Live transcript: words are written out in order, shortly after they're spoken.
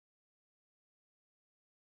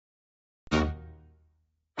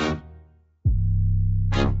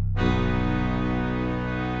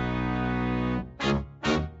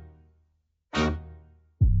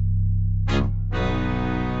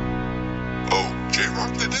DJ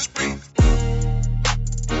rock to this beat.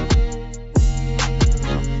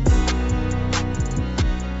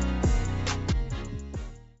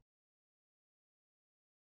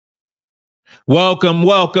 Welcome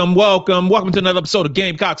to another episode of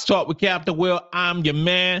Gamecocks Talk with Captain Will. I'm your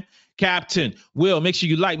man, Captain Will. Make sure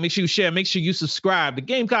you like, make sure you share, make sure you subscribe to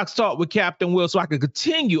Gamecocks Talk with Captain Will so I can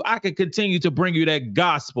continue to bring you that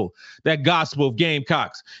gospel of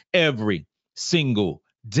Gamecocks every single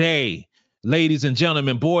day. Ladies and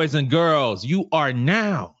gentlemen, boys and girls, you are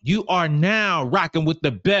now rocking with the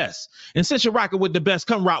best. And since you're rocking with the best,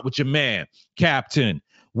 come rock with your man, Captain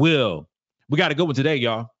Will. We got a good one today,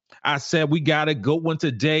 y'all. I said we got a good one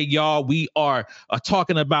today, y'all. We are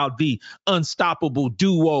talking about the unstoppable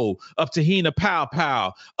duo of Te-Hina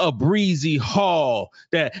Paopao, of Bree Hall,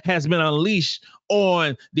 that has been unleashed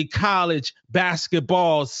on the college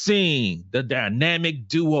basketball scene. The dynamic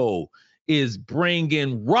duo is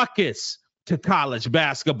bringing ruckus to college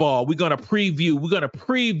basketball. We're going to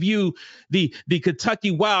preview the Kentucky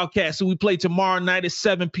Wildcats, who we play tomorrow night at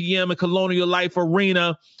 7 p.m. at Colonial Life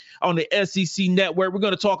Arena on the SEC Network. We're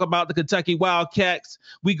going to talk about the Kentucky Wildcats.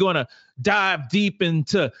 We're going to dive deep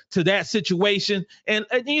into that situation. And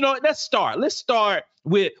you know, let's start with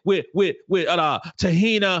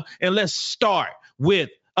Te-Hina, and let's start with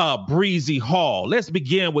Bree Hall. Let's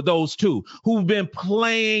begin with those two who've been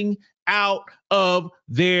playing out of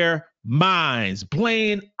their minds.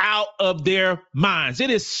 It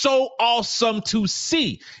is so awesome to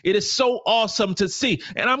see.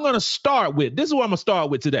 And I'm going to start with, this is what I'm going to start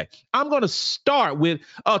with today. I'm going to start with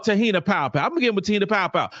Te-Hina Paopao. I'm going to begin with Te-Hina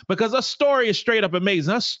Paopao because her story is straight up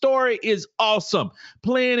amazing. Her story is awesome.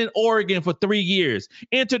 Playing in Oregon for 3 years,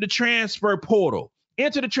 enter the transfer portal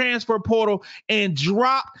and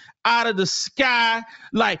drop out of the sky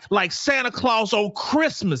like Santa Claus on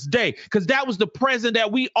Christmas Day, because that was the present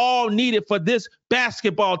that we all needed for this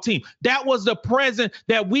basketball team. That was the present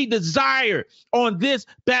that we desired on this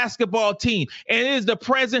basketball team. And it is the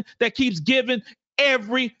present that keeps giving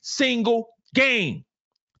every single game.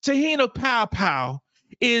 Te-Hina Paopao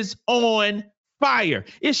is on fire.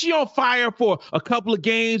 Is she on fire for a couple of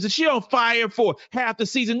games? Is she on fire for half the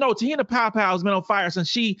season? No, Te-Hina Paopao has been on fire since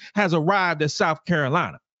she has arrived at South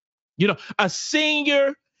Carolina. You know, a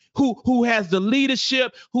senior who has the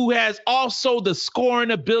leadership, who has also the scoring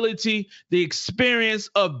ability, the experience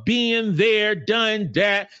of being there, done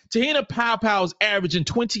that. Te-Hina Paopao is averaging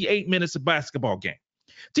 28 minutes a basketball game.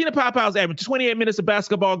 Te-Hina Paopao is averaging 28 minutes a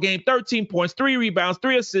basketball game, 13 points, 3 rebounds,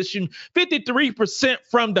 3 assists, shooting 53%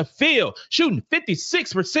 from the field, shooting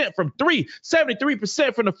 56% from 3,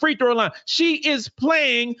 73% from the free throw line. She is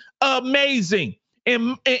playing amazing.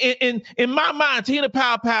 In my mind, Te-Hina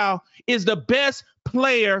Paopao is the best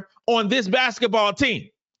player on this basketball team.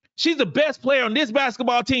 She's the best player on this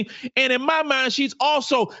basketball team. And in my mind, she's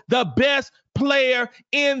also the best player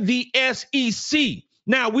in the SEC.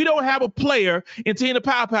 Now, we don't have a player in Te-Hina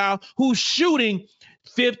Paopao who's shooting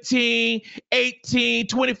 15, 18,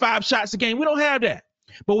 25 shots a game. We don't have that.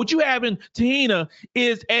 But what you have in Te-Hina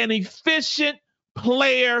is an efficient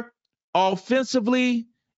player offensively.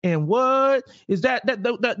 And what is that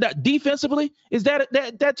defensively? Is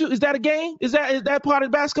that too? Is that a game? Is that part of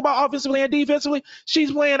basketball, offensively and defensively?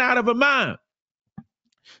 She's playing out of her mind.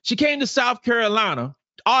 She came to South Carolina,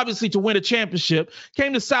 obviously, to win a championship.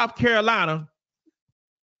 Came to South Carolina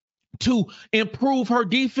to improve her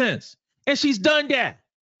defense. And she's done that.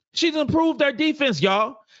 She's improved her defense,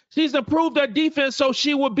 y'all. She's improved her defense so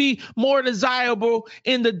she will be more desirable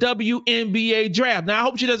in the WNBA draft. Now, I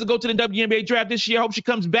hope she doesn't go to the WNBA draft this year. I hope she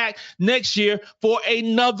comes back next year for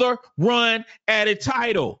another run at a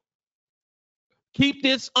title. Keep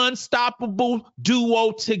this unstoppable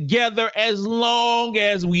duo together as long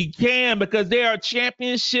as we can, because there are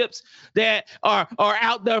championships that are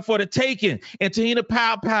out there for the taking. And Te-Hina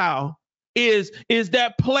Paopao is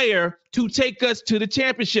that player to take us to the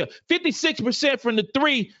championship. 56% from the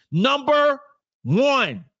three, number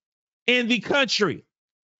one in the country.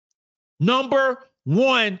 Number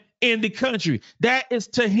one in the country. That is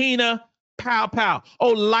Te-Hina Paopao. Oh,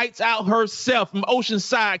 lights out herself from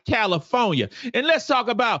Oceanside, California. And let's talk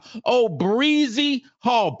about Bree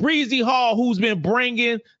Hall. Bree Hall, who's been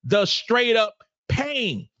bringing the straight up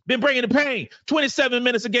pain. 27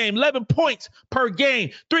 minutes a game, 11 points per game,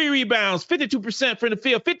 3 rebounds, 52% from the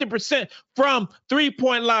field, 50% from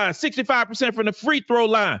three-point line, 65% from the free throw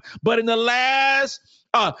line. But in the last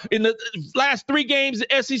 3 games of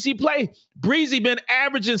SEC play, Bree been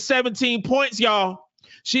averaging 17 points, y'all.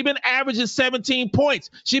 She's been averaging 17 points.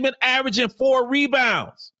 She's been averaging 4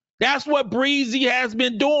 rebounds. That's what Bree has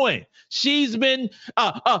been doing. She's been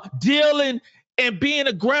dealing and being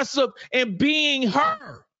aggressive and being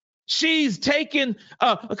her. She's taken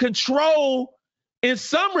control in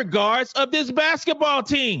some regards of this basketball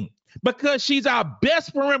team because she's our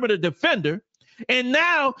best perimeter defender. And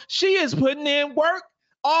now she is putting in work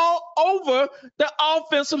all over the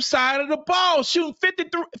offensive side of the ball, shooting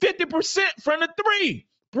 50% from the three.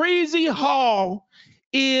 Bree Hall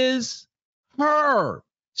is her.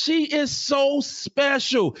 She is so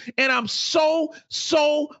special. And I'm so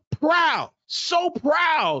proud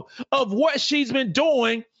of what she's been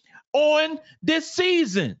doing on this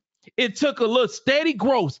season. It took a little steady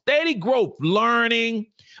growth, learning,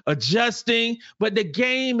 adjusting, but the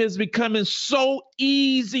game is becoming so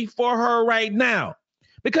easy for her right now.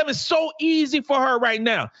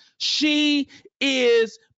 She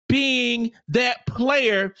is being that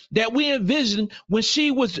player that we envisioned when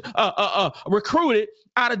she was recruited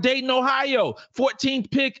out of Dayton, Ohio,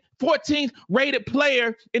 14th rated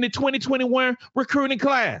player in the 2021 recruiting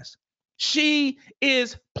class. She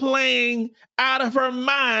is playing out of her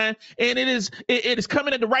mind, and it is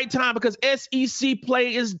coming at the right time because SEC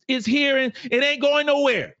play is here, and it ain't going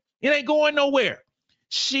nowhere.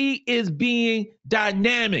 She is being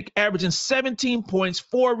dynamic, averaging 17 points,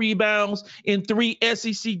 4 rebounds in 3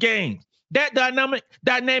 SEC games. That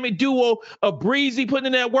dynamic duo of Breezy putting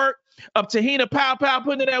in that work, of Te-Hina Paopao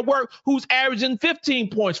putting in that work, who's averaging 15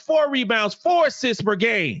 points, 4 rebounds, 4 assists per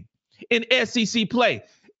game in SEC play.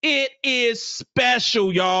 It is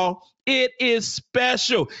special, y'all. It is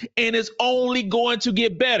special, and it's only going to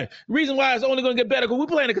get better. The reason why it's only going to get better, because we're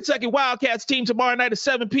playing the Kentucky Wildcats team tomorrow night at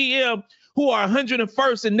 7 p.m., who are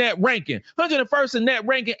 101st in net ranking. 101st in net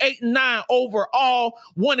ranking, 8-9 overall,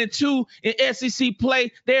 1-2 in SEC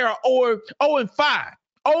play. They are 0-5.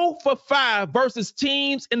 0 for 5 versus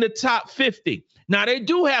teams in the top 50. Now, they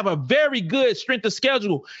do have a very good strength of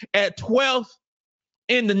schedule at 12th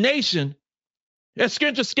in the nation. Their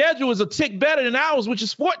strength of schedule is a tick better than ours, which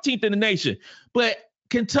is 14th in the nation. But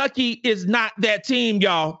Kentucky is not that team,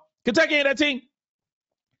 y'all. Kentucky ain't that team.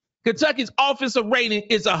 Kentucky's offensive rating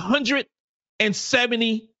is 175th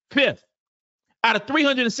out of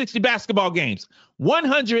 360 basketball games.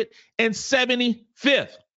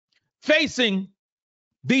 175th. Facing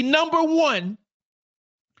the number 1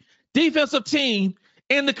 defensive team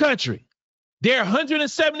in the country. Their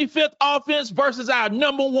 175th offense versus our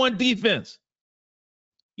number 1 defense.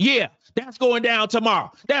 Yeah, that's going down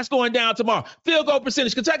tomorrow. Field goal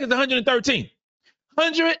percentage. Kentucky's 113th.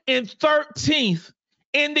 113th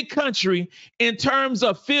in the country in terms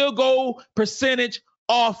of field goal percentage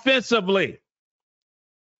offensively.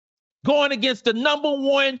 Going against the number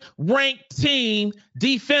 1 ranked team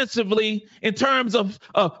defensively in terms of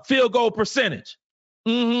field goal percentage.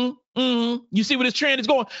 You see where this trend is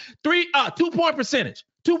going? 2-point percentage.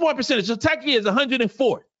 2-point percentage. Kentucky is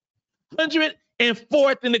 104th.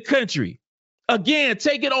 104th in the country. Again,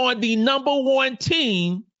 take it on the number 1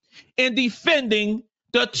 team in defending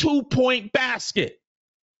the 2-point basket.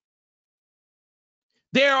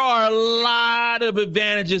 There are a lot of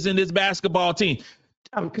advantages in this basketball team.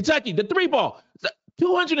 Kentucky, the 3-ball,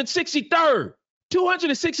 263rd.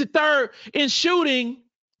 263rd in shooting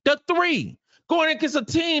the 3. Going against a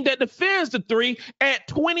team that defends the 3 at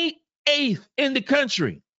 28th in the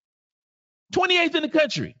country. 28th in the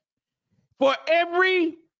country. For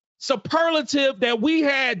every superlative that we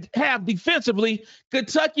have defensively,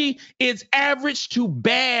 Kentucky is average to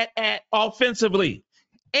bad at offensively.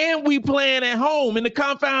 And we playing at home in the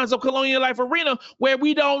confines of Colonial Life Arena where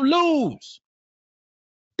we don't lose.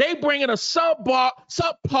 They bring in a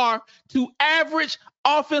subpar to average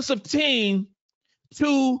offensive team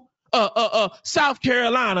to South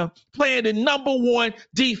Carolina playing the number 1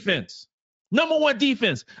 defense. Number 1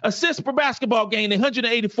 defense. Assists per basketball game,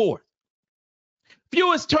 184th.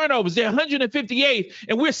 Fewest turnovers, they're 158th,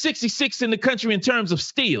 and we're 66th in the country in terms of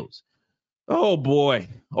steals. Oh, boy.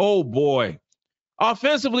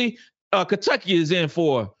 Offensively, Kentucky is in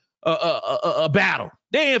for a battle.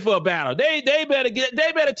 They in for a battle. They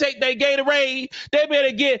better take their Gatorade. They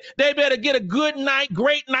better get a good night,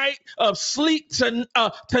 great night of sleep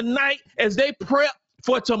tonight as they prep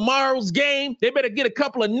for tomorrow's game. They better get a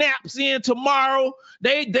couple of naps in tomorrow.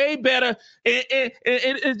 They better.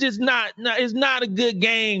 It's just not. It's not a good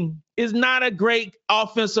game. It's not a great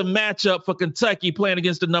offensive matchup for Kentucky playing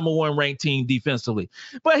against the number 1 ranked team defensively.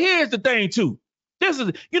 But here's the thing too.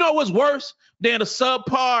 What's worse than a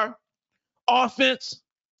subpar offense?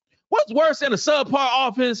 What's worse than a subpar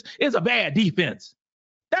offense is a bad defense.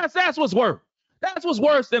 That's what's worse. That's what's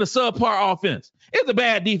worse than a subpar offense. It's a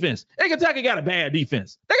bad defense. And Kentucky got a bad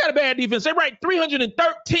defense. They got a bad defense. They're ranked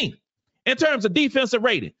 313th in terms of defensive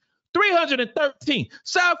rating. 313.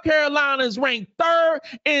 South Carolina is ranked third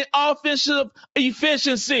in offensive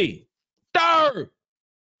efficiency. Third.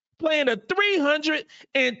 Playing a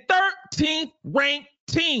 313th ranked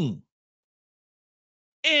team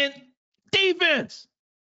in defense.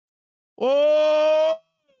 Oh,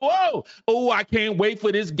 whoa. Oh, I can't wait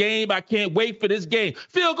for this game. I can't wait for this game.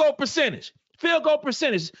 Field goal percentage. Field goal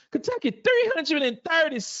percentage. Kentucky,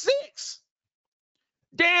 336.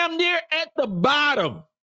 Damn near at the bottom.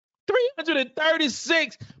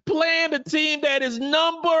 336, playing the team that is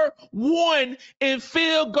number one in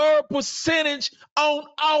field goal percentage on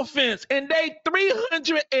offense. And they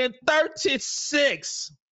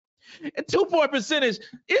 336. And 2-point percentage,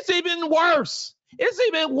 it's even worse. It's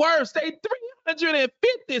even worse. They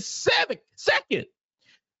 357.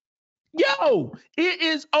 Yo, it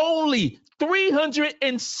is only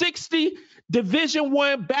 360 Division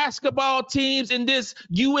I basketball teams in this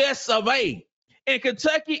US of A. And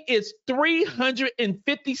Kentucky is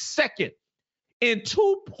 352nd in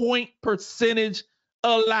 2-point percentage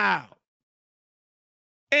allowed.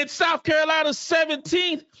 And South Carolina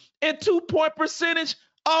 17th in 2-point percentage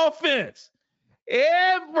offense.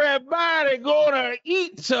 Everybody gonna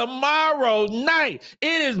eat tomorrow night.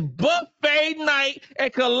 It is buffet night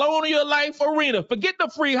at Colonial Life Arena. Forget the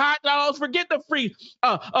free hot dogs. Forget the free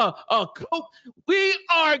Coke. We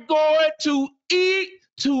are going to eat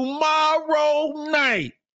tomorrow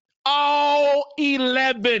night. All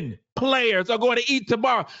 11 players are going to eat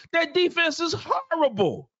tomorrow. Their defense is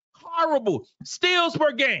horrible. Horrible. Steals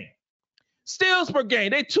per game. Steals per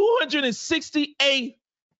game. They're 268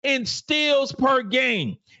 in steals per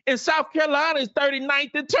game. And South Carolina is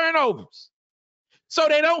 39th in turnovers. So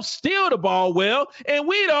they don't steal the ball well, and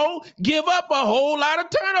we don't give up a whole lot of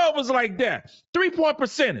turnovers like that. 3-point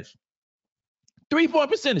percentage. 3-point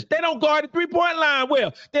percentage. They don't guard the 3-point line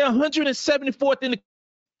well. They're 174th in the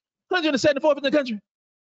country.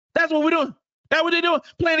 That's what we're doing. That's what they're doing.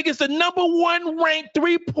 Playing against the number one ranked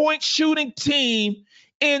 3-point shooting team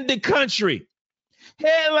in the country.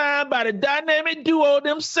 Headlined by the dynamic duo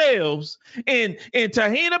themselves in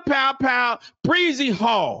Te-Hina, Paopao, Bree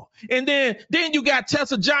Hall. And then you got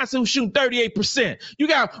Tessa Johnson who's shooting 38%. You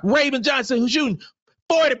got Raven Johnson who's shooting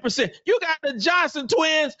 40%. You got the Johnson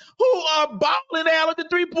twins who are balling out at the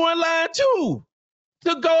 3-point line too,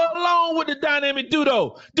 to go along with the dynamic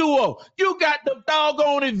duo. You got the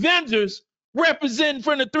doggone Avengers representing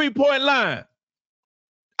from the 3-point line.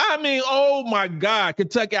 I mean, oh my God,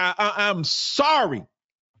 Kentucky, I'm sorry.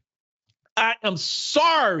 I am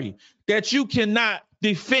sorry that you cannot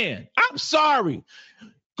defend. I'm sorry.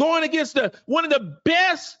 Going against one of the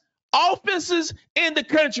best offenses in the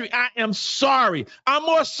country, I am sorry. I'm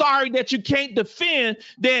more sorry that you can't defend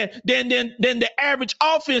than the average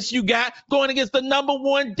offense you got going against the number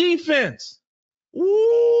one defense.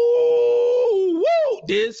 Woo!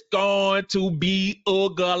 This going to be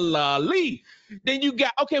ugly. Then you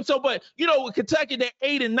got, okay, so, but, you know, with Kentucky, they're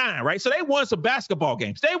 8-9, right? So they won some basketball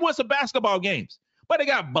games. But they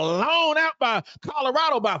got blown out by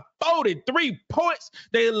Colorado by 43 points.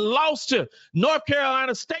 They lost to North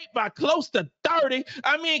Carolina State by close to 30.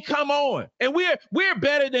 I mean, come on. And we're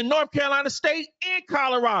better than North Carolina State and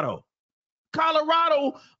Colorado.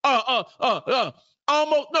 Colorado,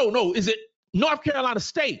 almost, no, is it North Carolina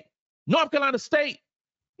State? North Carolina State.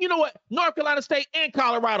 You know what? North Carolina State and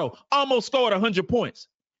Colorado almost scored 100 points.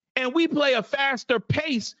 And we play a faster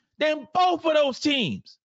pace than both of those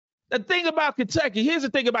teams. The thing about Kentucky, here's the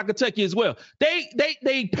thing about Kentucky as well. They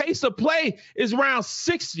pace of play is around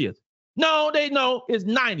 60th. No, it's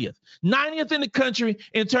 90th. 90th in the country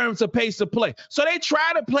in terms of pace of play. So they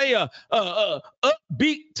try to play a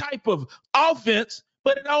upbeat type of offense,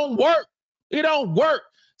 but it don't work. It don't work.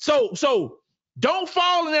 So don't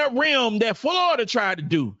fall in that realm that Florida tried to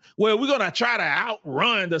do, where we're going to try to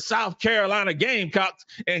outrun the South Carolina Gamecocks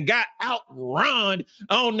and got outrun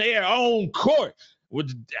on their own court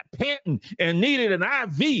with panting and needed an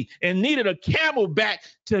IV and needed a Camelback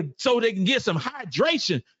so they can get some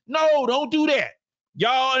hydration. No, don't do that.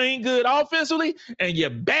 Y'all ain't good offensively and you're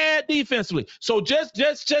bad defensively. So just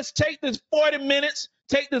take this 40 minutes.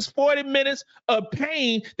 Take this 40 minutes of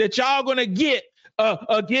pain that y'all going to get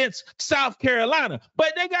against South Carolina.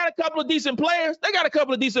 But they got a couple of decent players.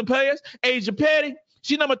 Asia Petty,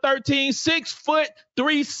 she's number 13,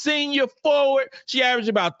 6'3" senior forward. She averaged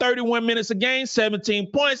about 31 minutes a game,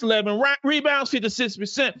 17 points, 11 rebounds,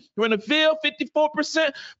 56% from the field,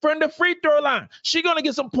 54% from the free throw line. She's going to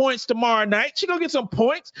get some points tomorrow night. She's going to get some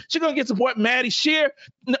points. She's going to get some points. Maddie Shear,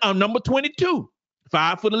 number 22.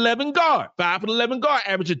 5'11" guard. 5'11" guard,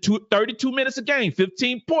 averaging 32 minutes a game,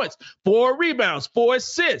 15 points, 4 rebounds, 4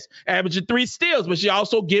 assists, averaging 3 steals, but she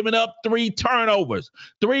also giving up 3 turnovers.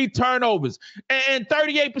 3 turnovers. And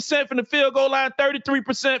 38% from the field goal line,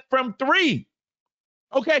 33% from 3.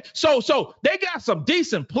 Okay, so they got some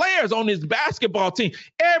decent players on this basketball team.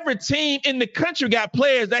 Every team in the country got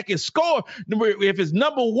players that can score. If it's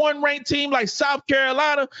number 1 ranked team like South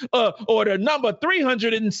Carolina or the number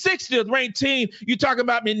 360th ranked team, you talking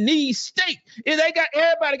about McNeese State.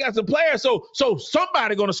 Everybody got some players. So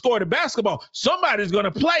somebody gonna score the basketball. Somebody's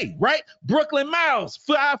gonna play, right? Brooklyn Miles,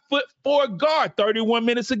 5'4" guard, 31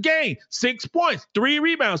 minutes a game, 6 points, 3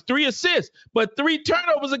 rebounds, 3 assists, but 3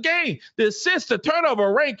 turnovers a game. The assist to turnover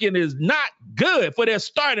ranking is not good for their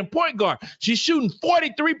starting point guard. She's shooting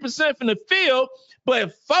 43% from the field,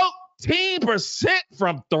 but 14%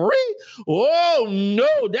 from 3. Oh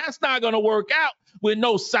no, that's not going to work out with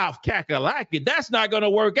no South Kakalaki. That's not going to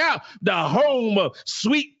work out. The home of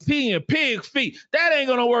sweet tea and pig feet. That ain't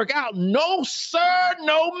going to work out. No, sir.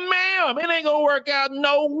 No, ma'am. It ain't going to work out.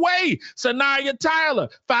 No way. Sanaya Tyler,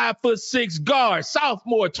 5'6" guard,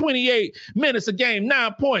 sophomore, 28 minutes a game,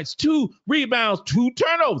 9 points, 2 rebounds, 2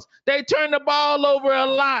 turnovers. They turn the ball over a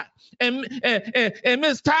lot. And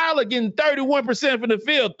Miss Tyler getting 31% from the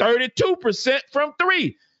field, 32% from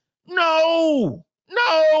 3.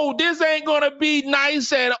 No, this ain't going to be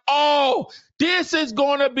nice at all. This is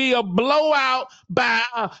going to be a blowout by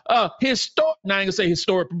historic, now I ain't going to say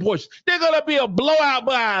historic proportions. They're going to be a blowout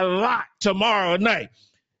by a lot tomorrow night.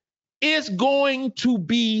 It's going to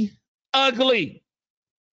be ugly.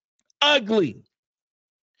 Ugly.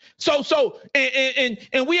 So,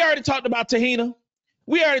 and we already talked about Te-Hina.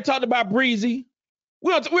 We already talked about Breezy.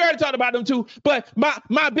 We already talked about them too. But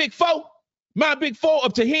my big four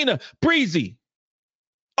of Te-Hina, Breezy,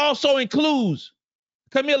 also includes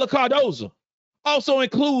Kamilla Cardoso, also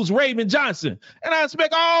includes Raven Johnson. And I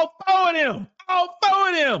expect all four of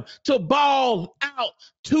them to ball out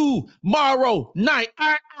tomorrow night.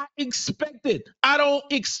 I expect it. I don't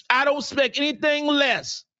expect anything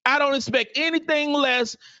less. I don't expect anything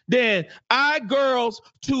less than our girls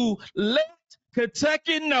to let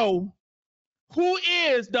Kentucky know who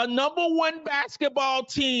is the number 1 basketball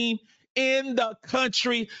team in the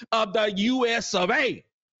country of the US of A.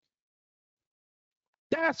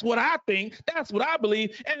 That's what I think. That's what I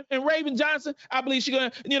believe. And Raven Johnson, I believe she's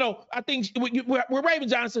going to, I think with Raven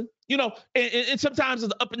Johnson, and sometimes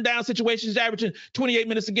it's up and down situations, averaging 28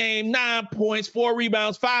 minutes a game, 9 points, 4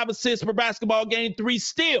 rebounds, 5 assists per basketball game, 3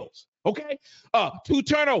 steals. Okay. 2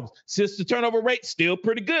 turnovers. Assist to turnover rate, still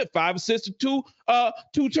pretty good. 5 assists to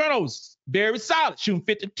 2 turnovers. Very solid. Shooting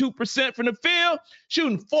 52% from the field,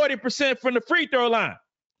 shooting 40% from the free throw line.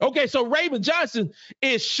 Okay. So Raven Johnson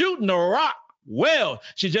is shooting the rock well.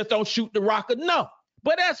 She just don't shoot the rock enough.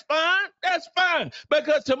 But that's fine. That's fine.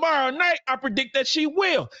 Because tomorrow night, I predict that she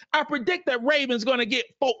will. I predict that Raven's going to get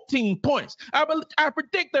 14 points. I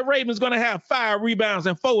predict that Raven's going to have 5 rebounds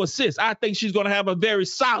and 4 assists. I think she's going to have a very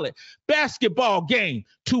solid basketball game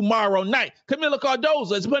tomorrow night. Kamilla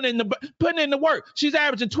Cardoso is putting in the work. She's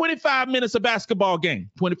averaging 25 minutes a basketball game.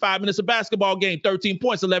 25 minutes a basketball game, 13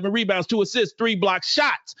 points, 11 rebounds, 2 assists, 3 block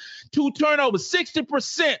shots, 2 turnovers,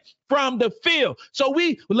 60% from the field. So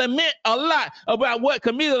we lament a lot about what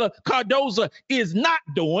Kamilla Cardoso is not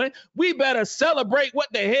doing. We better celebrate what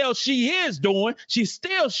the hell she is doing. She's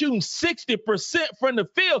still shooting 60% from the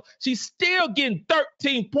field. She's still getting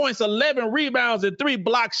 13 points, 11 rebounds, and 3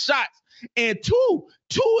 block shots, and two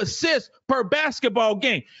assists per basketball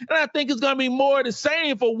game. And I think it's going to be more of the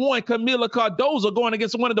same for one Kamilla Cardoso going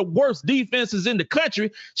against one of the worst defenses in the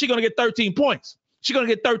country. She's going to get 13 points. She's going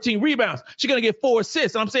to get 13 rebounds. She's going to get 4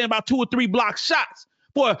 assists. And I'm saying about 2 or 3 block shots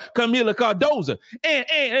for Kamilla Cardoso.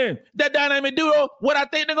 And that dynamic duo, what I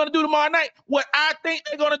think they're going to do tomorrow night,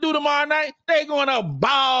 they're going to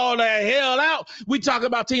ball the hell out. We talk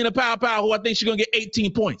about Te-Hina Paopao, who I think she's going to get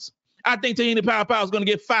 18 points. I think Te-Hina Paopao is going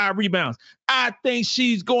to get 5 rebounds. I think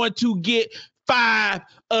she's going to get 5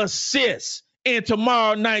 assists in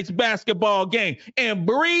tomorrow night's basketball game. And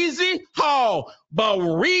Bree Hall,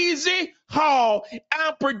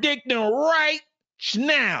 I'm predicting right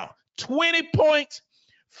now, 20 points,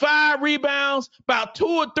 5 rebounds, about 2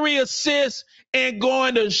 or 3 assists, and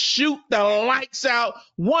going to shoot the lights out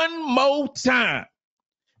one more time.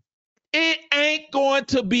 It ain't going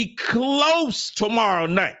to be close tomorrow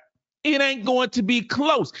night. It ain't going to be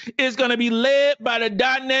close. It's going to be led by the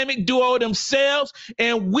dynamic duo themselves,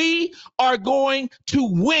 and we are going to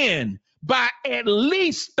win by at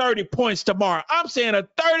least 30 points tomorrow. I'm saying a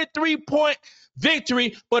 33-point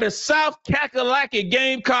victory for the South Kakalaki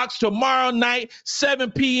Gamecocks tomorrow night,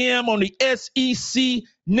 7 p.m. on the SEC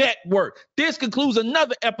Network. This concludes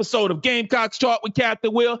another episode of Gamecocks Talk with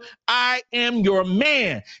Captain Will. I am your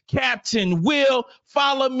man, Captain Will.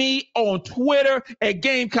 Follow me on Twitter at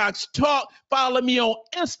Gamecocks Talk. Follow me on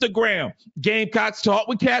Instagram, Gamecocks Talk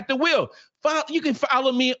with Captain Will. You can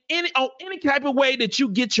follow me on any type of way that you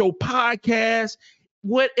get your podcast,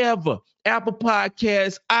 whatever. Apple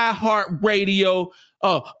Podcasts, iHeartRadio,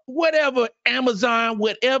 whatever, Amazon,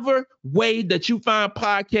 whatever way that you find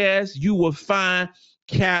podcasts, you will find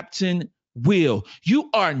Captain Will. You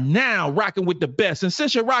are now rocking with the best. And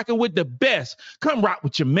since you're rocking with the best, come rock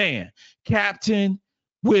with your man, Captain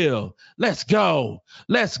Will. Let's go.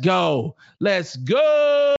 Let's go. Let's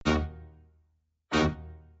go.